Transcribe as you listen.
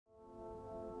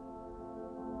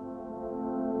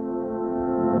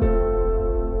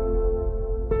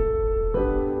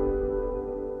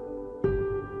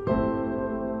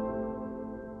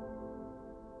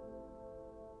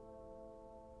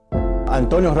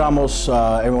Tonio Ramos,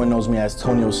 everyone knows me as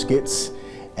Tonio Skits,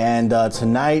 and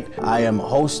tonight I am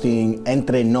hosting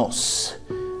Entre Nos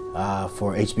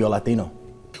for HBO Latino.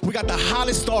 We got the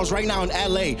hottest stars right now in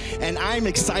LA, and I'm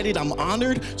excited, I'm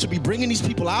honored to be bringing these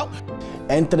people out.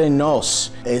 Entre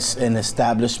Nos is an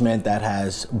establishment that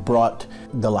has brought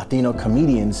the Latino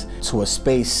comedians to a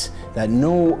space that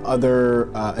no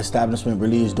other establishment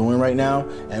really is doing right now,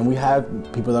 and we have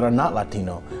people that are not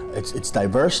Latino. It's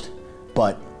diverse,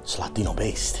 but it's Latino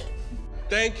based.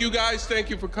 Thank you guys,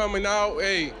 thank you for coming out.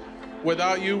 Hey,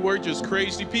 without you, we're just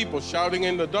crazy people shouting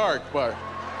in the dark, but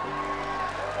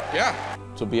yeah.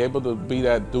 To be able to be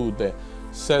that dude that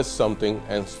says something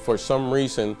and for some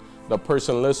reason, the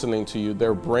person listening to you,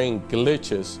 their brain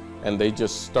glitches and they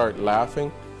just start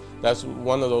laughing. That's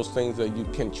one of those things that you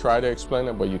can try to explain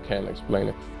it, but you can't explain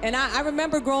it. And I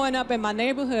remember growing up in my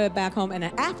neighborhood back home, and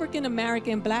an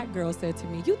African-American black girl said to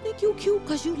me, "You think you cute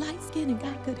because you light-skinned and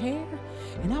got good hair?"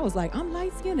 And I was like, I'm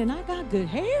light-skinned and I got good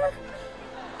hair?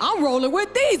 I'm rolling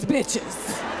with these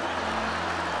bitches.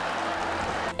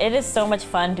 It is so much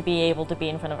fun to be able to be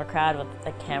in front of a crowd with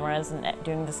the cameras and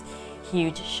doing this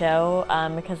huge show,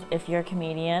 because if you're a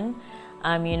comedian,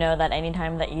 you know that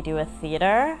anytime that you do a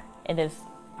theater, it is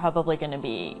probably going to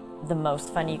be the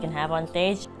most fun you can have on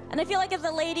stage. And I feel like as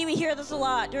a lady, we hear this a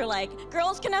lot. You're like,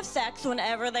 girls can have sex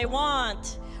whenever they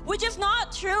want, which is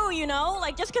not true, you know?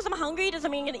 Like, just because I'm hungry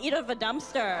doesn't mean I'm gonna eat out of a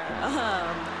dumpster.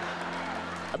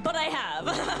 But I have.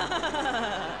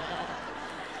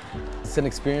 It's an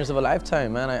experience of a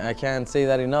lifetime, man. I can't say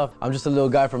that enough. I'm just a little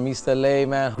guy from East LA,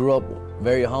 man. Grew up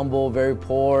very humble, very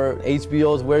poor.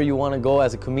 HBO is where you want to go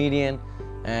as a comedian,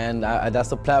 and that's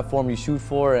the platform you shoot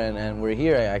for, and we're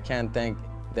here. I can't thank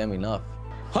them enough.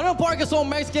 Hunter Park is so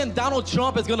Mexican, Donald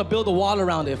Trump is gonna build a wall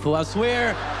around it, fool. I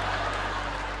swear.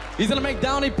 He's gonna make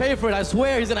Downey pay for it. I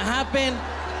swear, it's gonna happen.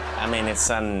 I mean, it's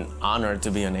an honor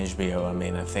to be on HBO. I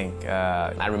mean, I think,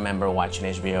 I remember watching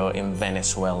HBO in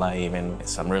Venezuela even.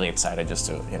 So I'm really excited just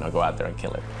to, you know, go out there and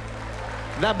kill it.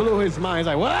 That blew his mind. He's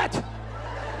like, what?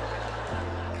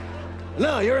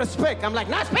 No, you're a spick. I'm like,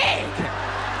 not spick!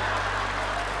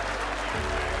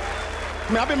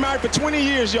 I mean, I've been married for 20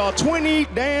 years, y'all. 20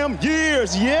 damn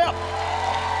years, yep.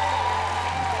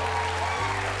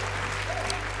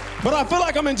 But I feel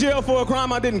like I'm in jail for a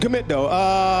crime I didn't commit, though.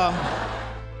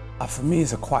 For me,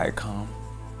 it's a quiet calm.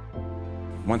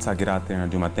 Once I get out there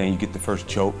and do my thing, you get the first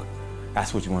joke.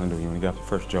 That's what you want to do. You want to get the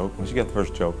first joke. Once you get the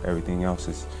first joke, everything else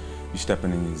is you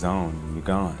stepping in your zone and you're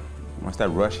gone. Once that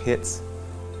rush hits,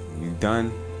 you're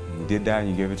done, you did that and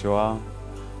you give it your all,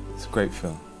 it's a great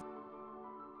feeling.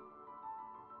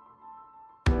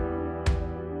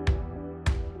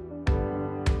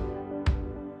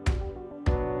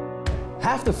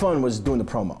 Half the fun was doing the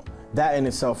promo. That in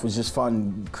itself was just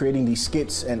fun, creating these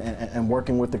skits and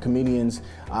working with the comedians.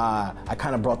 I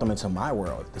kind of brought them into my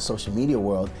world, the social media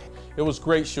world. It was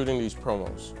great shooting these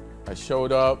promos. I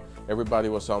showed up, everybody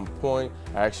was on point.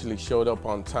 I actually showed up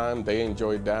on time, they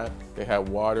enjoyed that. They had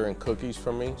water and cookies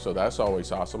for me, so that's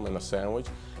always awesome, and a sandwich.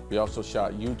 We also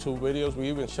shot YouTube videos. We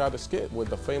even shot a skit with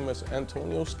the famous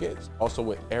Tonio Skits. Also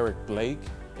with Eric Blake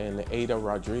and Ada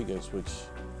Rodriguez, which,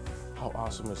 how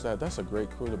awesome is that? That's a great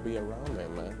crew to be around there,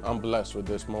 man. I'm blessed with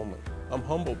this moment. I'm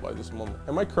humbled by this moment.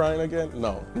 Am I crying again?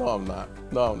 No, I'm not.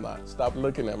 No, I'm not. Stop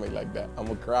looking at me like that. I'm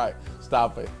gonna cry.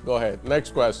 Stop it. Go ahead.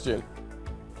 Next question.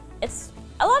 It's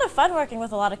a lot of fun working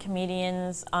with a lot of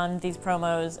comedians on these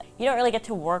promos. You don't really get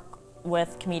to work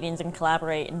with comedians and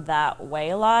collaborate in that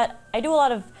way a lot. I do a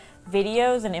lot of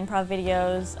videos and improv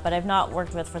videos, but I've not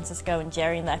worked with Francisco and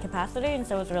Jerry in that capacity, and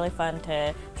so it was really fun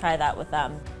to try that with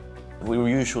them. We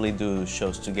usually do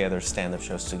shows together, stand-up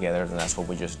shows together, and that's what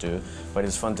we just do. But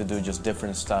it's fun to do just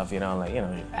different stuff, you know, like, you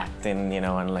know, acting, you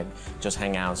know, and like just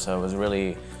hang out. So it was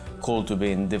really cool to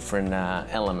be in different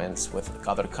elements with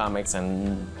other comics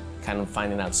and kind of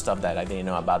finding out stuff that I didn't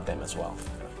know about them as well.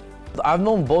 I've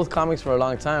known both comics for a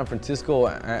long time, Francisco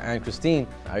and Christine.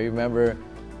 I remember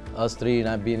us three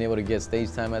not being able to get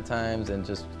stage time at times and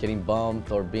just getting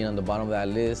bumped or being on the bottom of that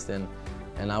list. And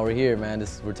now we're here, man.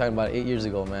 We're talking about 8 years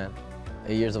ago, man.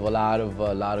 8 years of a lot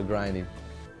of grinding.